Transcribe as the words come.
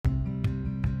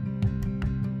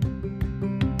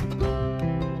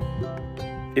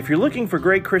If you're looking for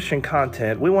great Christian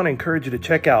content, we want to encourage you to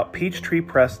check out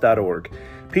peachtreepress.org.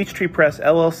 Peachtree Press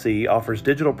LLC offers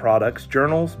digital products,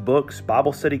 journals, books,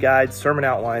 Bible study guides, sermon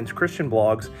outlines, Christian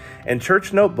blogs, and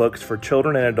church notebooks for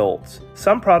children and adults.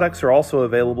 Some products are also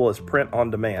available as print on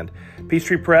demand.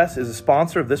 Peachtree Press is a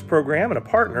sponsor of this program and a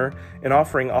partner in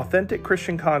offering authentic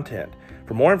Christian content.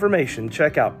 For more information,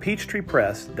 check out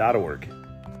peachtreepress.org.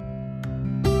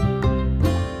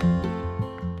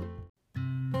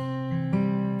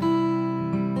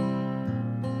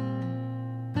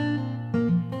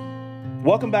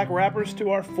 Welcome back, rappers,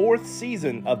 to our fourth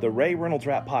season of the Ray Reynolds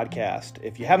Rap Podcast.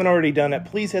 If you haven't already done it,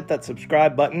 please hit that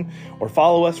subscribe button or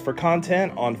follow us for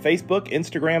content on Facebook,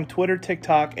 Instagram, Twitter,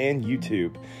 TikTok, and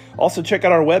YouTube. Also, check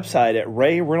out our website at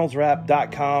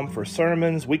rayreynoldsrap.com for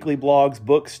sermons, weekly blogs,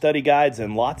 books, study guides,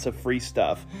 and lots of free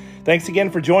stuff. Thanks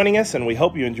again for joining us, and we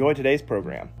hope you enjoy today's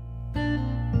program.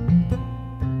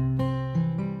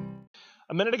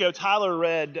 A minute ago, Tyler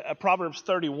read Proverbs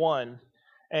 31.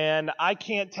 And I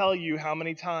can't tell you how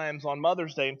many times on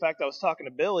Mother's Day, in fact, I was talking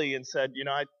to Billy and said,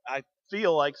 I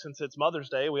feel like since it's Mother's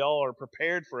Day, we all are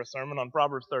prepared for a sermon on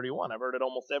Proverbs 31. I've heard it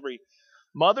almost every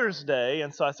Mother's Day.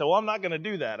 And so I said, well, I'm not going to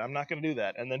do that.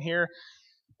 And then here,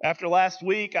 after last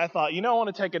week, I thought, I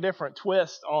want to take a different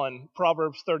twist on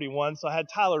Proverbs 31. So I had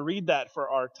Tyler read that for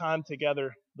our time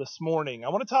together this morning. I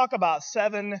want to talk about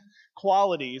 7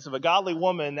 qualities of a godly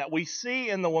woman that we see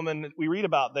in the woman that we read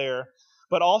about there,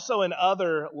 but also in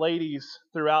other ladies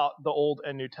throughout the Old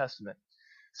and New Testament.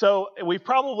 So we've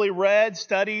probably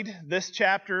studied this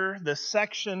chapter, this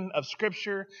section of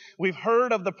Scripture. We've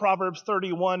heard of the Proverbs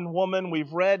 31 woman.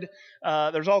 We've read,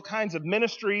 there's all kinds of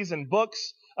ministries and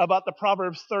books about the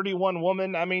Proverbs 31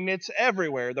 woman. I mean, it's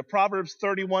everywhere. The Proverbs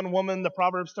 31 woman, the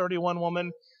Proverbs 31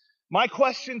 woman. My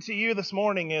question to you this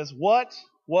morning is, what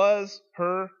was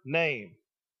her name?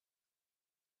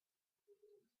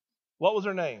 What was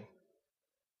her name?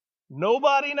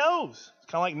 Nobody knows. It's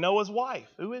kind of like Noah's wife.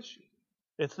 Who is she?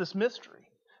 It's this mystery.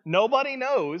 Nobody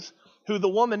knows who the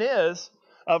woman is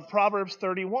of Proverbs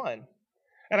 31.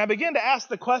 And I begin to ask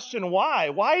the question,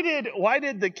 why? Why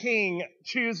did the king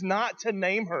choose not to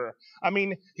name her? I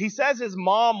mean, he says his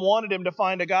mom wanted him to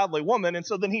find a godly woman, and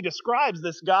so then he describes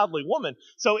this godly woman.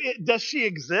 So does she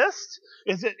exist?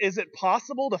 Is it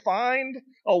possible to find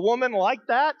a woman like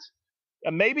that?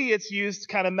 And maybe it's used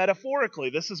kind of metaphorically.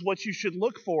 This is what you should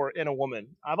look for in a woman.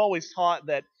 I've always taught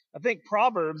that, I think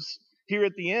Proverbs here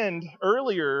at the end,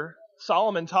 earlier,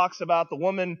 Solomon talks about the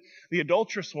woman, the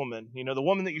adulterous woman, the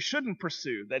woman that you shouldn't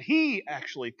pursue, that he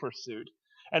actually pursued.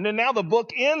 And then now the book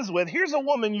ends with, here's a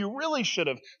woman you really should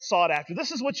have sought after.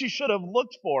 This is what you should have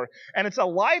looked for. And it's a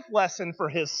life lesson for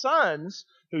his sons,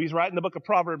 who he's writing the book of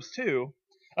Proverbs to,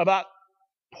 about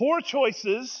poor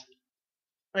choices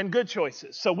and good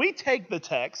choices. So we take the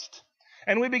text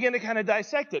and we begin to kind of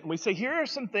dissect it. And we say, here are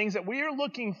some things that we are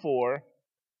looking for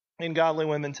in godly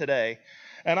women today.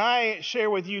 And I share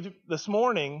with you this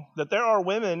morning that there are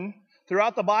women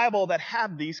throughout the Bible that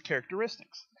have these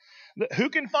characteristics. Who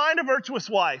can find a virtuous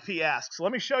wife, he asks.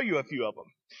 Let me show you a few of them.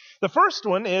 The first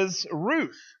one is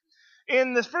Ruth.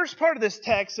 In this first part of this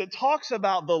text, it talks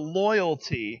about the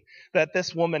loyalty that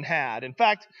this woman had. In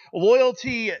fact,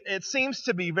 loyalty, it seems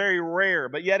to be very rare,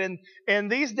 but yet in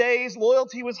these days,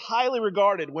 loyalty was highly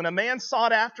regarded. When a man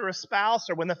sought after a spouse,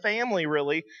 or when the family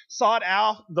really sought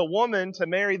out the woman to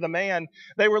marry the man,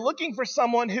 they were looking for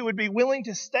someone who would be willing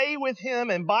to stay with him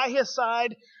and by his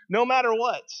side no matter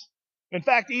what. In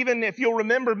fact, even if you'll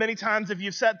remember many times, if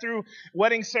you've sat through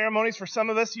wedding ceremonies, for some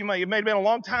of us, it may have been a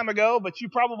long time ago, but you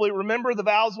probably remember the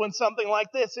vows went something like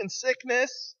this: in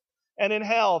sickness and in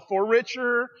health, for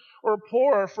richer or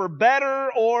poorer, for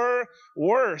better or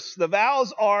worse. The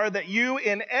vows are that you,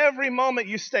 in every moment,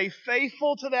 you stay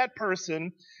faithful to that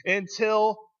person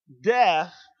until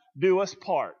death do us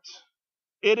part.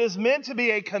 It is meant to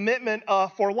be a commitment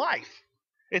for life.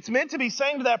 It's meant to be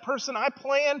saying to that person, I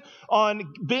plan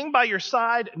on being by your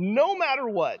side no matter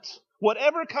what,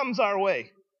 whatever comes our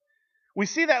way. We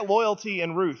see that loyalty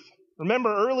in Ruth. Remember,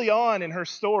 early on in her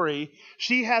story,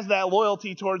 she has that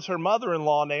loyalty towards her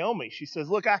mother-in-law, Naomi. She says,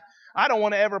 look, I don't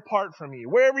want to ever part from you.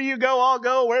 Wherever you go, I'll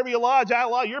go. Wherever you lodge,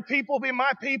 I'll lodge. Your people be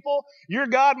my people. Your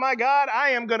God, my God.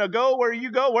 I am going to go where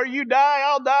you go. Where you die,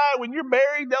 I'll die. When you're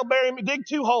buried, they'll bury me. Dig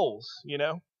 2 holes,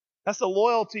 That's the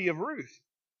loyalty of Ruth.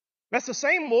 That's the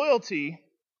same loyalty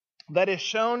that is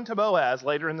shown to Boaz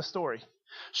later in the story.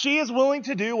 She is willing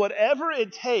to do whatever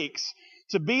it takes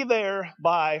to be there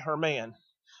by her man.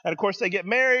 And of course, they get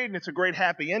married, and it's a great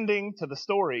happy ending to the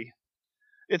story.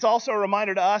 It's also a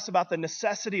reminder to us about the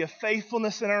necessity of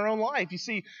faithfulness in our own life. You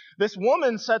see, this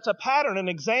woman sets a pattern, an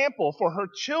example for her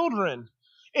children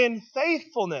in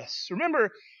faithfulness.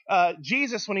 Remember,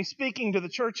 Jesus, when he's speaking to the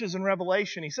churches in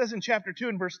Revelation, he says in chapter 2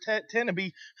 and verse 10, to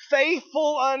be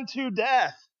faithful unto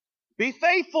death. Be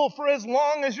faithful for as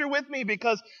long as you're with me,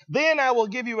 because then I will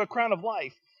give you a crown of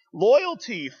life.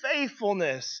 Loyalty,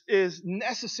 faithfulness is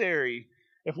necessary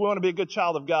if we want to be a good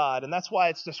child of God. And that's why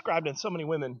it's described in so many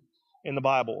women in the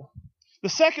Bible. The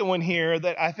second one here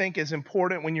that I think is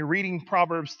important when you're reading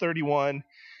Proverbs 31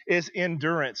 is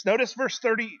endurance. Notice verse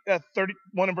 31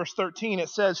 and verse 13. It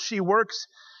says, she works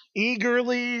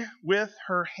eagerly with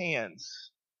her hands.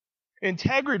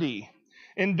 Integrity,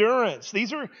 endurance.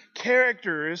 These are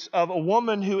characters of a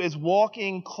woman who is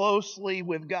walking closely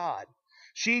with God.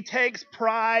 She takes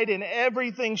pride in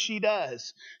everything she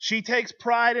does. She takes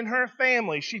pride in her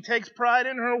family. She takes pride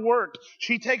in her work.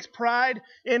 She takes pride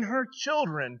in her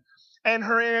children. And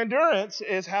her endurance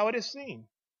is how it is seen.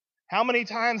 How many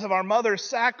times have our mothers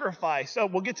sacrificed? Oh,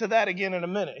 we'll get to that again in a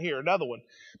minute. Here, another one.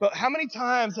 But how many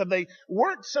times have they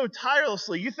worked so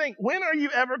tirelessly? You think, when are you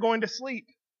ever going to sleep?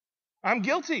 I'm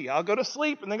guilty. I'll go to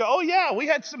sleep and they go, oh yeah, we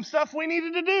had some stuff we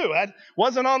needed to do. That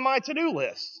wasn't on my to-do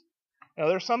list. Now,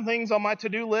 there's some things on my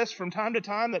to-do list from time to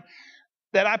time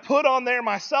that I put on there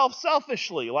myself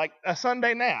selfishly, like a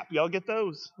Sunday nap. Y'all get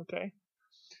those, okay?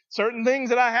 Certain things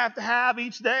that I have to have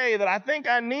each day that I think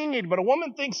I need, but a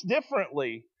woman thinks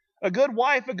differently. A good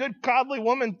wife, a good godly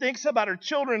woman thinks about her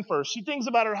children first. She thinks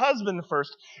about her husband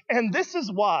first. And this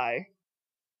is why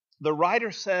the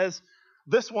writer says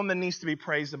this woman needs to be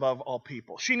praised above all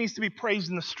people. She needs to be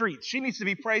praised in the streets. She needs to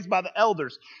be praised by the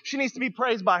elders. She needs to be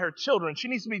praised by her children. She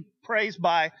needs to be praised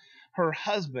by her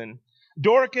husband.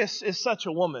 Dorcas is such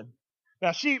a woman.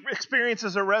 Now, she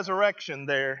experiences a resurrection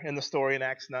there in the story in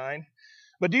Acts 9.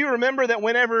 But do you remember that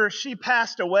whenever she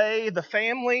passed away, the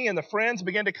family and the friends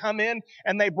began to come in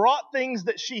and they brought things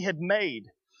that she had made.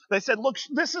 They said, look,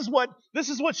 this is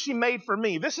what she made for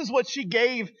me. This is what she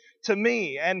gave to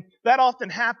me. And that often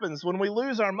happens when we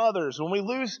lose our mothers, when we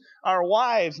lose our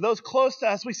wives, those close to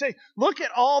us. We say, look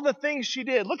at all the things she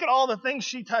did. Look at all the things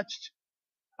she touched.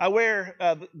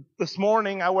 This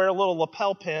morning, I wear a little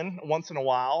lapel pin once in a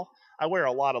while. I wear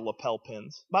a lot of lapel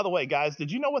pins. By the way, guys,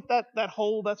 did you know what that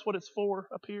hole, that's what it's for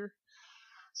up here?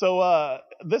 So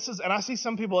this is, and I see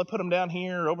some people that put them down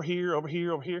here, over here, over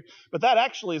here, over here. But that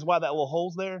actually is why that little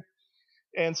hole's there.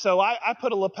 And so I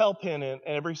put a lapel pin in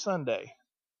every Sunday.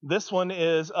 This one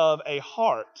is of a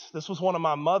heart. This was one of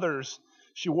my mother's.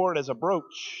 She wore it as a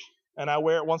brooch. And I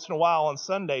wear it once in a while on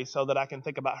Sunday so that I can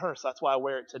think about her. So that's why I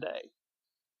wear it today.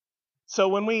 So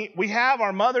when we have,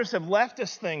 our mothers have left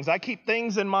us things. I keep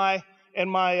things in my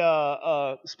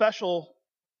special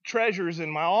treasures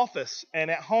in my office and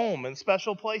at home in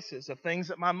special places of things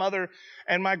that my mother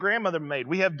and my grandmother made.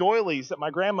 We have doilies that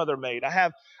my grandmother made. I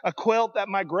have a quilt that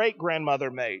my great-grandmother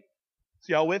made.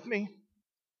 So y'all with me?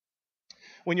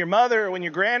 When your mother or when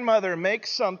your grandmother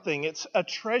makes something, it's a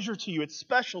treasure to you. It's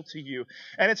special to you.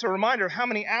 And it's a reminder of how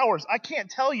many hours. I can't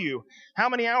tell you how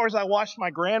many hours I watched my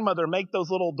grandmother make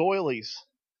those little doilies.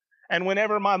 And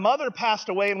whenever my mother passed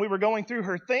away and we were going through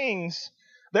her things,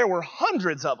 there were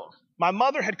hundreds of them. My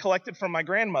mother had collected from my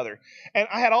grandmother. And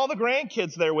I had all the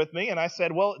grandkids there with me. And I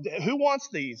said, well, who wants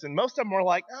these? And most of them were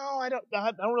like, oh, I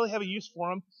don't really have a use for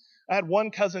them. I had one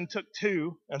cousin took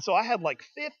 2. And so I had like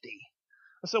 50.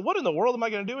 I said, what in the world am I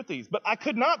going to do with these? But I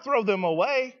could not throw them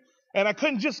away. And I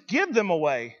couldn't just give them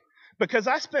away. Because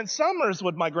I spent summers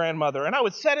with my grandmother, and I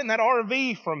would sit in that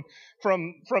RV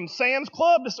from Sam's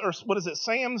Club, or what is it,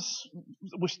 Sam's,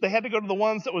 which they had to go to the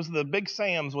ones that was the big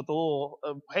Sam's with the little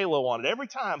halo on it. Every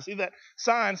time, see that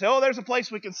sign, say, oh, there's a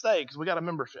place we can stay because we got a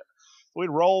membership. We'd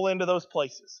roll into those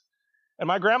places. And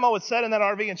my grandma would sit in that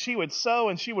RV, and she would sew,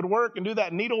 and she would work and do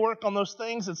that needlework on those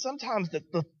things. And sometimes the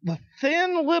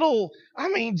thin little,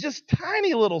 just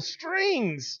tiny little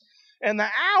strings. And the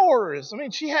hours,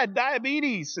 she had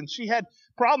diabetes and she had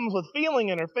problems with feeling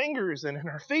in her fingers and in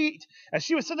her feet. And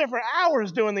she would sit there for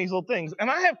hours doing these little things. And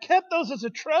I have kept those as a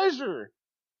treasure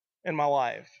in my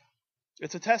life.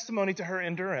 It's a testimony to her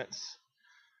endurance.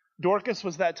 Dorcas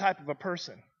was that type of a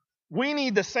person. We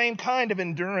need the same kind of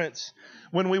endurance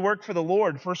when we work for the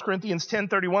Lord. 1 Corinthians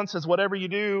 10:31 says, whatever you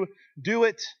do, do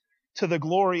it to the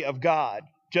glory of God.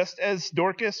 Just as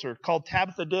Dorcas, or called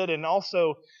Tabitha, did, and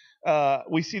also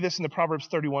we see this in the Proverbs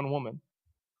 31 woman.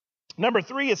 Number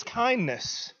 3 is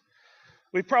kindness.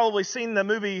 We've probably seen the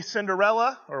movie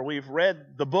Cinderella, or we've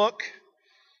read the book.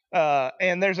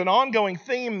 And there's an ongoing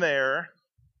theme there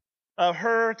of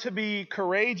her to be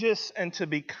courageous and to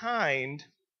be kind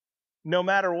no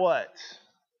matter what.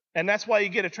 And that's why you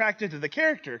get attracted to the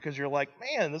character, because you're like,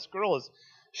 man, this girl is,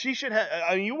 she should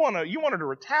have, you want her to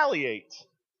retaliate.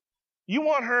 You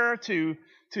want her to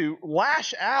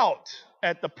lash out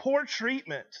at the poor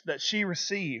treatment that she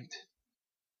received.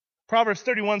 Proverbs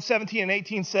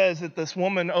 31:17-18 says that this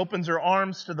woman opens her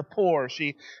arms to the poor.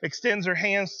 She extends her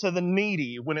hands to the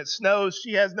needy. When it snows,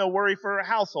 she has no worry for her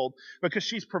household because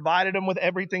she's provided them with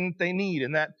everything they need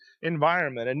in that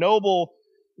environment. A noble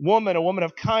woman, a woman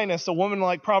of kindness, a woman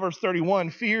like Proverbs 31,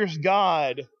 fears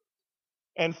God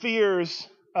and fears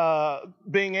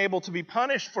being able to be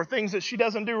punished for things that she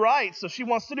doesn't do right. So she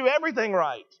wants to do everything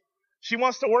right. She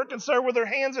wants to work and serve with her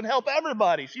hands and help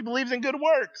everybody. She believes in good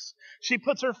works. She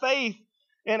puts her faith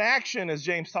in action, as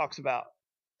James talks about.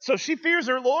 So she fears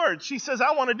her Lord. She says,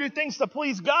 I want to do things to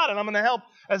please God, and I'm going to help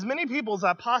as many people as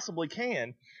I possibly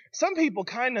can. Some people,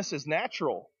 kindness is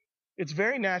natural. It's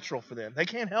very natural for them. They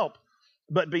can't help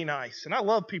but be nice. And I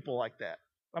love people like that.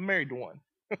 I'm married to one.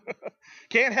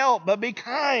 Can't help but be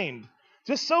kind.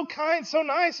 Just so kind, so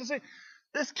nice. I say,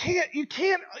 you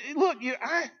can't, look,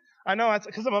 I know it's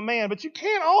because I'm a man, but you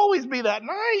can't always be that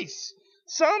nice.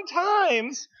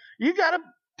 Sometimes you got to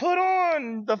put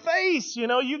on the face, you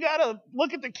got to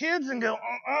look at the kids and go,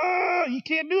 you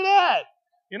can't do that.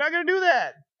 You're not going to do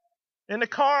that. In the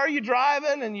car you're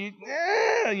driving and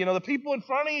the people in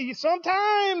front of you,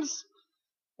 sometimes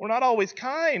we're not always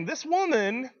kind. This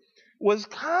woman was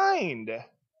kind.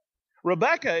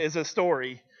 Rebecca is a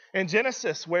story in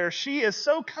Genesis where she is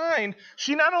so kind,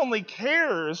 she not only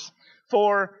cares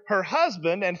for her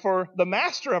husband and for the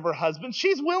master of her husband,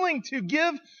 she's willing to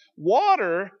give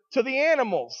water to the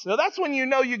animals. Now that's when you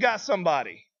know you got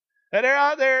somebody. That they're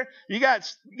out there, you got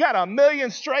a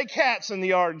million stray cats in the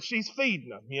yard and she's feeding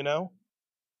them,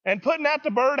 and putting out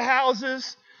the bird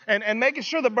houses and making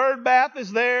sure the bird bath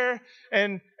is there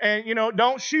and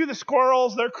don't shoot the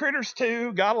squirrels. They're critters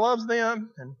too. God loves them.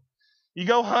 And you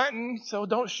go hunting, so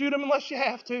don't shoot them unless you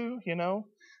have to,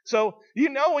 So,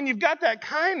 when you've got that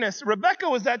kindness, Rebecca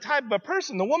was that type of a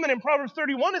person. The woman in Proverbs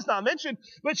 31 is not mentioned,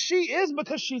 but she is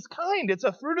because she's kind. It's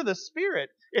a fruit of the Spirit.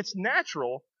 It's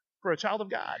natural for a child of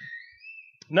God.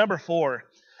 Number 4,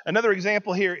 another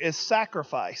example here is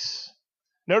sacrifice.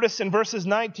 Notice in verses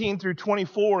 19 through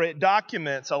 24, it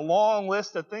documents a long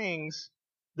list of things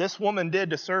this woman did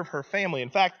to serve her family. In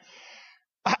fact,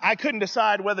 I couldn't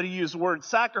decide whether to use the word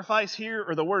sacrifice here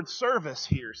or the word service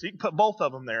here. So you can put both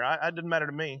of them there. It didn't matter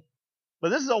to me. But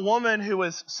this is a woman who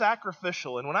is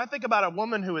sacrificial. And when I think about a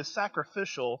woman who is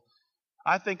sacrificial,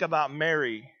 I think about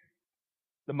Mary,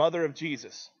 the mother of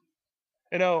Jesus.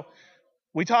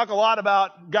 We talk a lot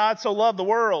about God so loved the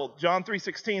world, John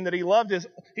 3:16, that he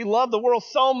loved the world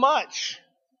so much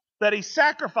that he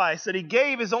sacrificed, that he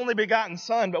gave his only begotten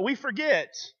son. But we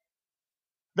forget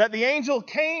that the angel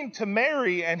came to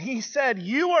Mary and he said,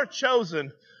 you are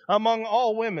chosen among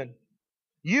all women.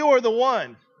 You are the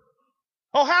one.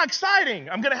 Oh, how exciting.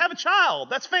 I'm going to have a child.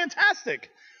 That's fantastic.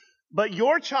 But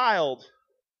your child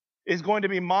is going to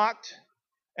be mocked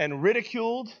and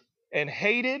ridiculed and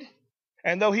hated.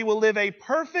 And though he will live a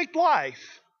perfect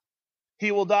life,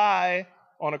 he will die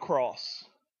on a cross.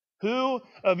 Who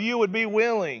of you would be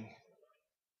willing?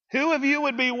 Who of you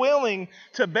would be willing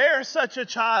to bear such a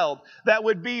child that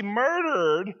would be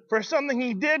murdered for something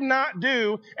he did not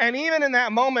do, and even in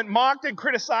that moment mocked and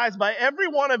criticized by every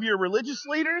one of your religious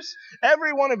leaders,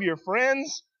 every one of your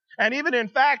friends, and even in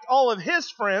fact all of his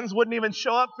friends wouldn't even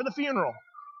show up for the funeral?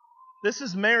 This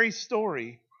is Mary's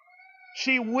story.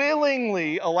 She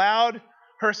willingly allowed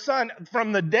her son,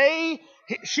 from the day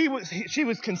she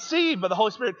was conceived by the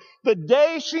Holy Spirit, the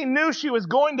day she knew she was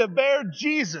going to bear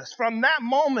Jesus, from that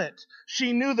moment,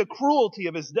 she knew the cruelty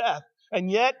of his death. And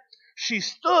yet, she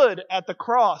stood at the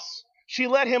cross. She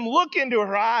let him look into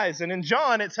her eyes. And in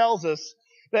John, it tells us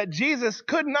that Jesus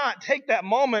could not take that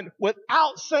moment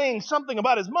without saying something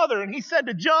about his mother. And he said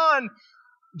to John,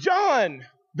 John,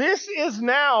 this is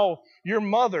now your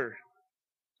mother.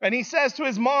 And he says to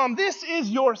his mom, this is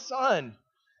your son.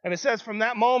 And it says from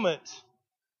that moment,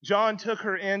 John took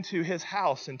her into his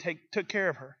house and took care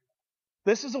of her.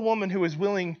 This is a woman who is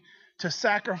willing to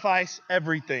sacrifice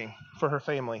everything for her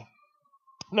family.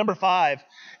 Number 5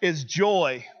 is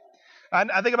joy.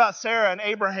 I think about Sarah and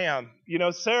Abraham.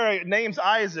 Sarah names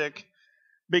Isaac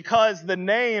because the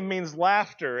name means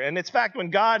laughter. And in fact,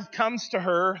 when God comes to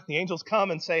her, the angels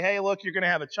come and say, hey, look, you're going to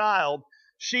have a child.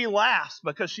 She laughs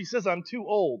because she says, I'm too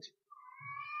old.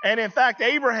 And in fact,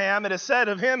 Abraham, it is said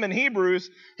of him in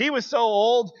Hebrews, he was so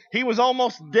old, he was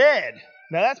almost dead.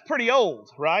 Now that's pretty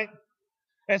old, right?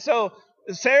 And so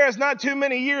Sarah's not too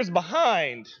many years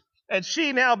behind. And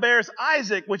she now bears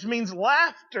Isaac, which means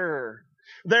laughter.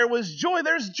 There was joy.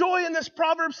 There's joy in this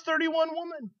Proverbs 31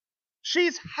 woman.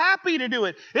 She's happy to do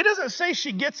it. It doesn't say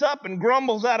she gets up and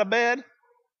grumbles out of bed.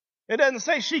 It doesn't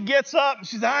say she gets up and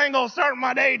she's, I ain't going to start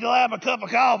my day till I have a cup of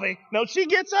coffee. No, she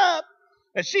gets up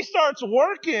and she starts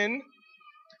working.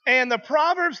 And the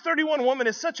Proverbs 31 woman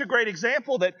is such a great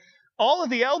example that all of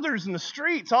the elders in the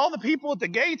streets, all the people at the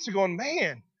gates are going,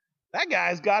 man, that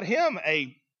guy's got him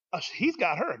he's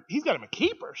got him a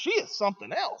keeper. She is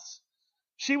something else.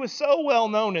 She was so well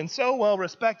known and so well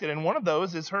respected. And one of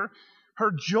those is her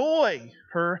joy,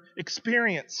 her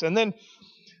experience. And then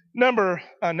number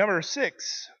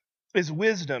 6 is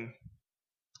wisdom.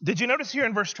 Did you notice here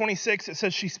in verse 26, it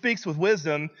says she speaks with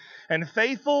wisdom and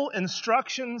faithful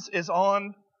instructions is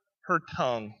on her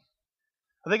tongue.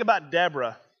 I think about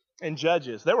Deborah in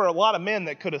Judges. There were a lot of men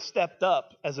that could have stepped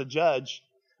up as a judge,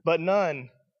 but none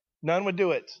would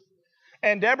do it.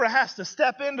 And Deborah has to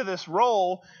step into this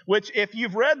role, which if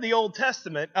you've read the Old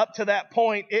Testament up to that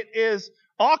point, it is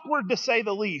awkward to say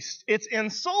the least. It's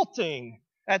insulting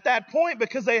at that point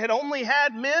because they had only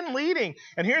had men leading.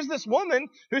 And here's this woman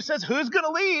who says, who's going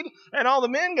to lead? And all the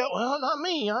men go, well, not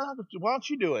me. Why don't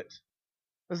you do it?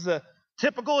 This is a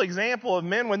typical example of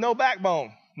men with no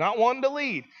backbone, not wanting to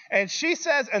lead. And she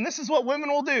says, and this is what women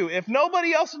will do. If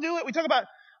nobody else will do it, we talk about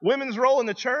women's role in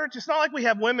the church. It's not like we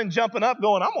have women jumping up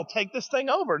going, I'm going to take this thing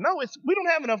over. No, we don't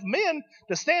have enough men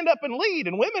to stand up and lead.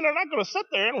 And women are not going to sit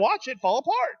there and watch it fall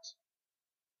apart.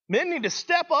 Men need to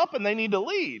step up and they need to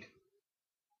lead.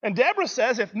 And Deborah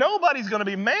says, if nobody's going to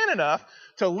be man enough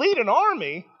to lead an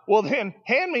army, well then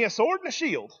hand me a sword and a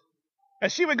shield.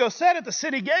 And she would go sit at the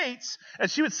city gates, and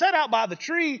she would sit out by the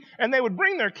tree, and they would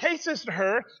bring their cases to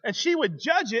her, and she would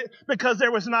judge it because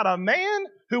there was not a man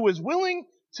who was willing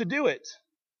to do it.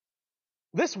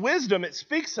 This wisdom it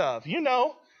speaks of, you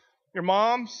know, your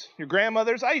moms, your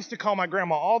grandmothers. I used to call my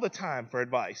grandma all the time for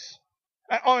advice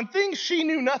on things she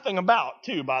knew nothing about,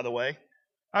 too, by the way.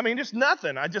 I mean, just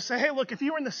nothing. I'd just say, hey, look, if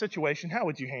you were in this situation, how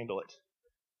would you handle it?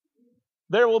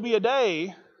 There will be a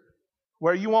day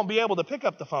where you won't be able to pick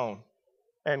up the phone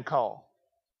and call.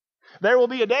 There will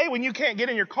be a day when you can't get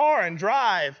in your car and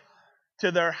drive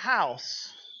to their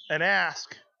house and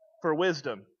ask for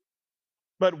wisdom.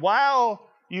 But while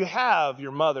you have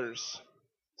your mothers,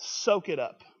 soak it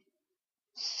up.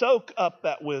 Soak up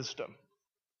that wisdom.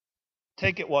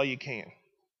 Take it while you can.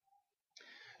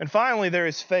 And finally, there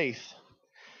is faith.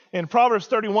 In Proverbs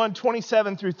 31,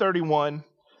 27 through 31,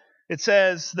 it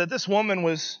says that this woman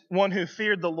was one who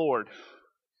feared the Lord.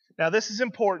 Now, this is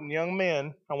important, young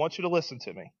men. I want you to listen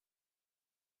to me.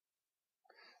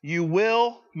 You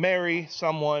will marry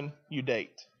someone you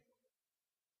date.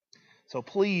 So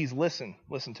please listen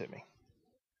to me.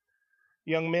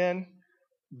 Young men,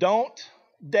 don't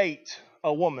date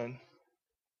a woman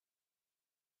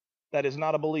that is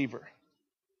not a believer.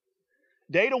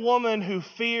 Date a woman who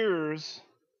fears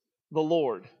the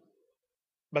Lord,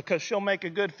 because she'll make a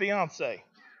good fiance,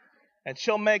 and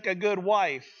she'll make a good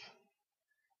wife,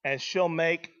 and she'll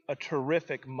make a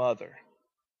terrific mother.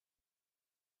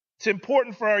 It's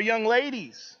important for our young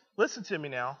ladies, listen to me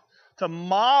now, to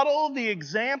model the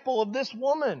example of this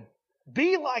woman.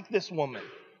 Be like this woman.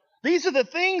 These are the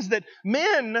things that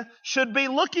men should be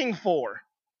looking for.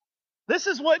 This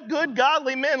is what good,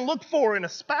 godly men look for in a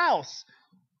spouse.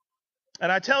 And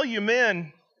I tell you,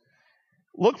 men,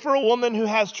 look for a woman who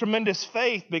has tremendous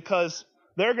faith, because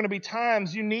there are going to be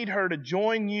times you need her to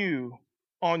join you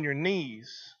on your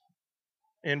knees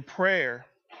in prayer.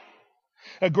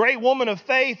 A great woman of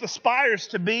faith aspires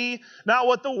to be not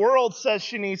what the world says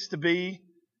she needs to be,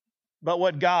 but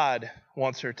what God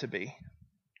wants her to be.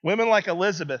 Women like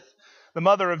Elizabeth, the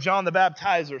mother of John the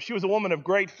Baptizer, she was a woman of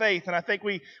great faith, and I think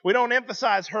we don't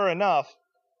emphasize her enough.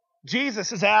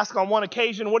 Jesus is asked on one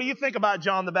occasion, what do you think about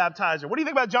John the Baptizer? What do you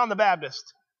think about John the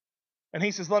Baptist? And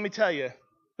he says, let me tell you,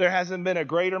 there hasn't been a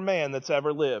greater man that's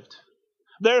ever lived.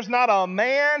 There's not a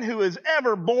man who is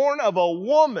ever born of a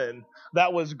woman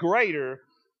that was greater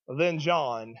than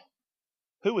John.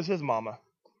 Who was his mama?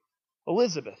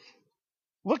 Elizabeth.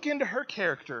 Look into her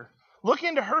character. Look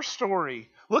into her story.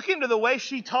 Look into the way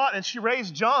she taught and she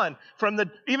raised John.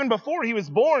 Even before he was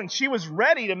born, she was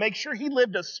ready to make sure he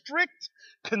lived a strict,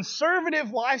 conservative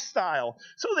lifestyle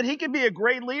so that he could be a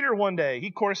great leader one day.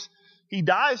 Of course, he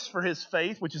dies for his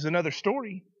faith, which is another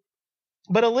story.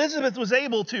 But Elizabeth was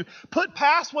able to put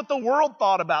past what the world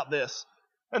thought about this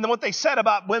and then what they said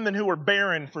about women who were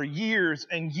barren for years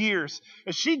and years.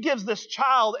 And she gives this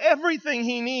child everything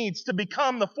he needs to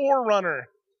become the forerunner,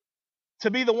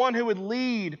 to be the one who would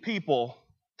lead people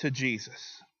to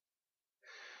Jesus.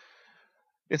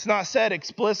 It's not said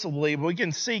explicitly, but we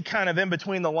can see kind of in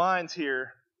between the lines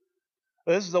here.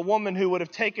 This is a woman who would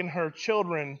have taken her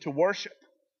children to worship.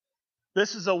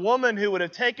 This is a woman who would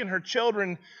have taken her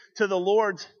children to the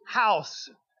Lord's house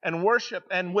and worship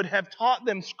and would have taught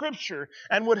them Scripture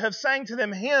and would have sang to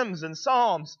them hymns and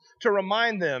psalms to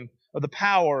remind them of the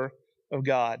power of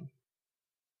God.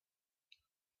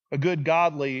 A good,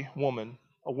 godly woman,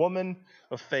 a woman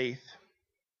of faith.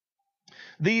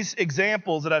 These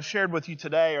examples that I've shared with you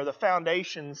today are the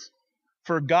foundations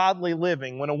for godly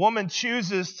living. When a woman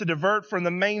chooses to divert from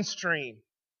the mainstream,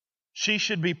 she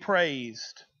should be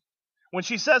praised. When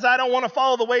she says, I don't want to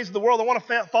follow the ways of the world, I want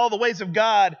to follow the ways of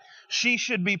God, she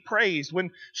should be praised.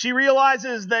 When she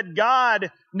realizes that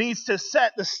God needs to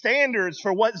set the standards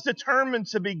for what's determined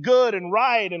to be good and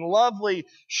right and lovely,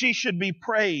 she should be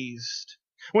praised.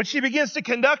 When she begins to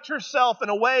conduct herself in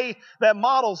a way that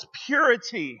models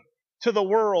purity to the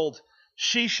world,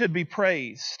 she should be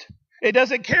praised. It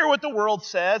doesn't care what the world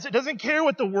says. It doesn't care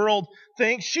what the world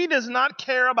thinks. She does not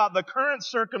care about the current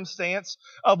circumstance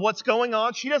of what's going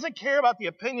on. She doesn't care about the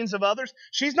opinions of others.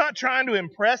 She's not trying to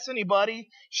impress anybody.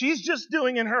 She's just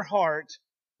doing in her heart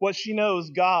what she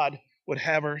knows God would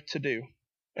have her to do.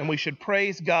 And we should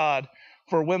praise God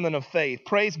for women of faith.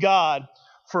 Praise God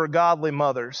for godly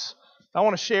mothers. I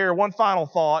want to share one final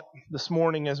thought this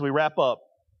morning as we wrap up.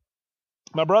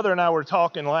 My brother and I were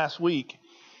talking last week,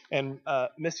 and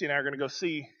Missy and I are going to go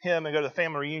see him and go to the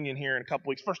family reunion here in a couple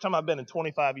weeks. First time I've been in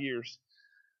 25 years.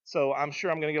 So I'm sure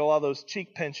I'm going to get a lot of those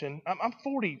cheek pinching. I'm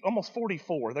 40, almost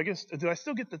 44. Do I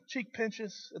still get the cheek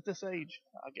pinches at this age?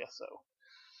 I guess so.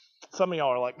 Some of y'all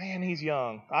are like, man, he's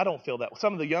young. I don't feel that.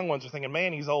 Some of the young ones are thinking,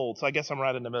 man, he's old. So I guess I'm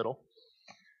right in the middle.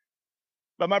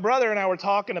 But my brother and I were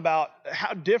talking about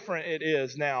how different it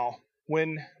is now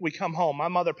when we come home. My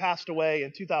mother passed away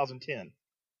in 2010.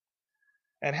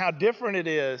 And how different it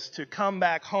is to come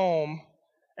back home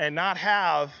and not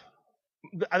have,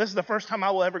 this is the first time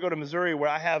I will ever go to Missouri where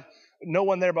I have no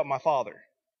one there but my father.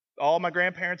 All my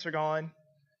grandparents are gone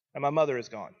and my mother is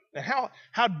gone. And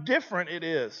how different it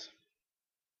is.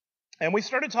 And we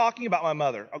started talking about my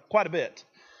mother quite a bit.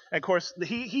 And of course,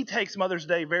 he takes Mother's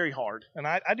Day very hard. And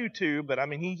I do too, but I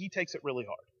mean, he takes it really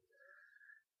hard.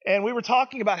 And we were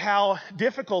talking about how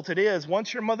difficult it is.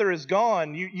 Once your mother is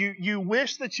gone, you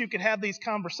wish that you could have these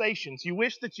conversations. You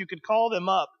wish that you could call them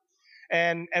up.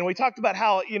 And we talked about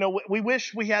how, we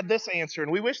wish we had this answer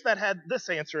and we wish that had this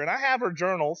answer. And I have her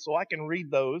journal so I can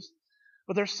read those.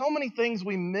 But there's so many things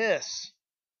we miss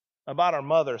about our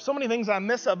mother. So many things I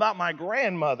miss about my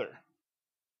grandmother.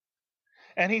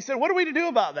 And he said, what are we to do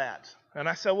about that? And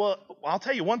I said, well, I'll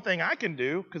tell you one thing I can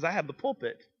do because I have the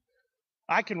pulpit.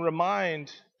 I can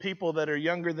remind people that are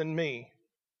younger than me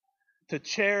to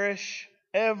cherish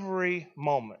every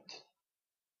moment.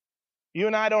 You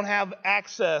and I don't have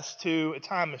access to a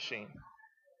time machine.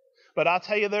 But I'll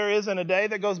tell you, there isn't a day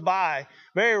that goes by,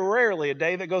 very rarely a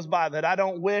day that goes by, that I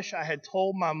don't wish I had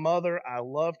told my mother I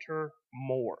loved her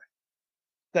more.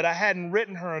 That I hadn't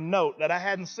written her a note, that I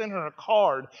hadn't sent her a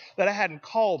card, that I hadn't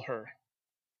called her.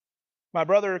 My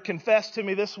brother confessed to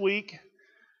me this week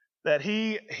that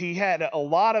he had a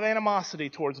lot of animosity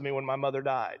towards me when my mother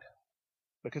died.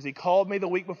 Because he called me the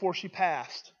week before she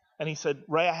passed. And he said,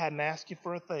 Ray, I hadn't asked you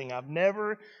for a thing. I've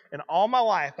never in all my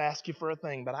life asked you for a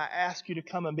thing. But I asked you to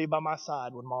come and be by my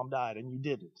side when Mom died. And you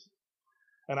didn't.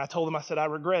 And I told him, I said, I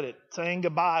regret it. Saying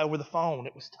goodbye over the phone.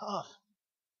 It was tough.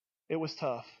 It was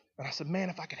tough. And I said, man,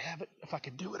 if I could have it, if I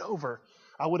could do it over,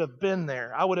 I would have been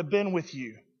there. I would have been with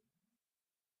you.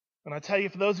 And I tell you,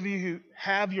 for those of you who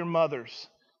have your mothers,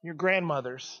 your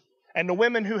grandmothers, and the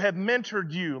women who have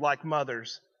mentored you like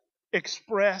mothers,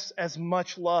 express as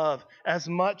much love, as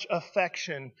much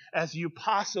affection as you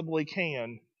possibly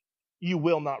can. You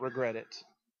will not regret it.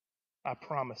 I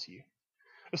promise you.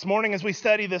 This morning, as we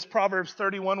study this Proverbs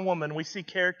 31 woman, we see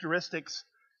characteristics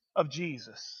of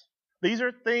Jesus. These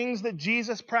are things that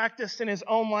Jesus practiced in his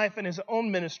own life and his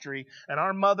own ministry, and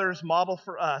our mothers model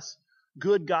for us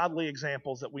good, godly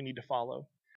examples that we need to follow.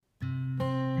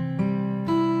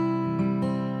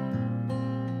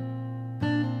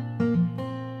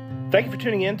 Thank you for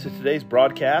tuning in to today's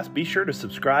broadcast. Be sure to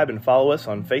subscribe and follow us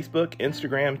on Facebook,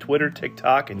 Instagram, Twitter,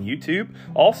 TikTok, and YouTube.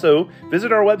 Also,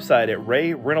 visit our website at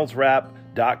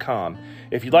rayreynoldsrap.com.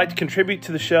 If you'd like to contribute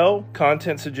to the show,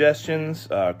 content suggestions,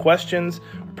 questions,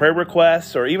 prayer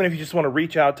requests, or even if you just want to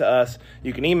reach out to us,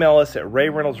 you can email us at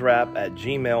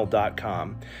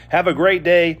rayreynoldsrap@gmail.com. Have a great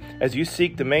day as you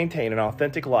seek to maintain an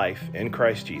authentic life in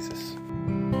Christ Jesus.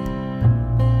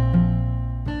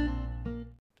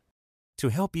 To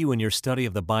help you in your study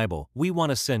of the Bible, we want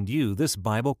to send you this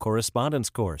Bible correspondence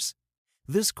course.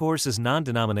 This course is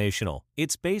non-denominational.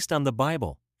 It's based on the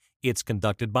Bible. It's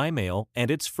conducted by mail, and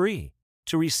it's free.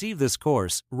 To receive this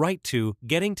course, write to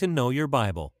Getting to Know Your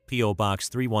Bible, P.O. Box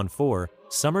 314,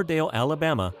 Summerdale,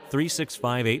 Alabama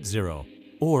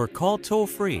 36580. or call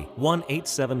toll-free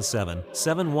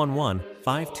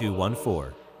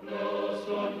 1-877-711-5214.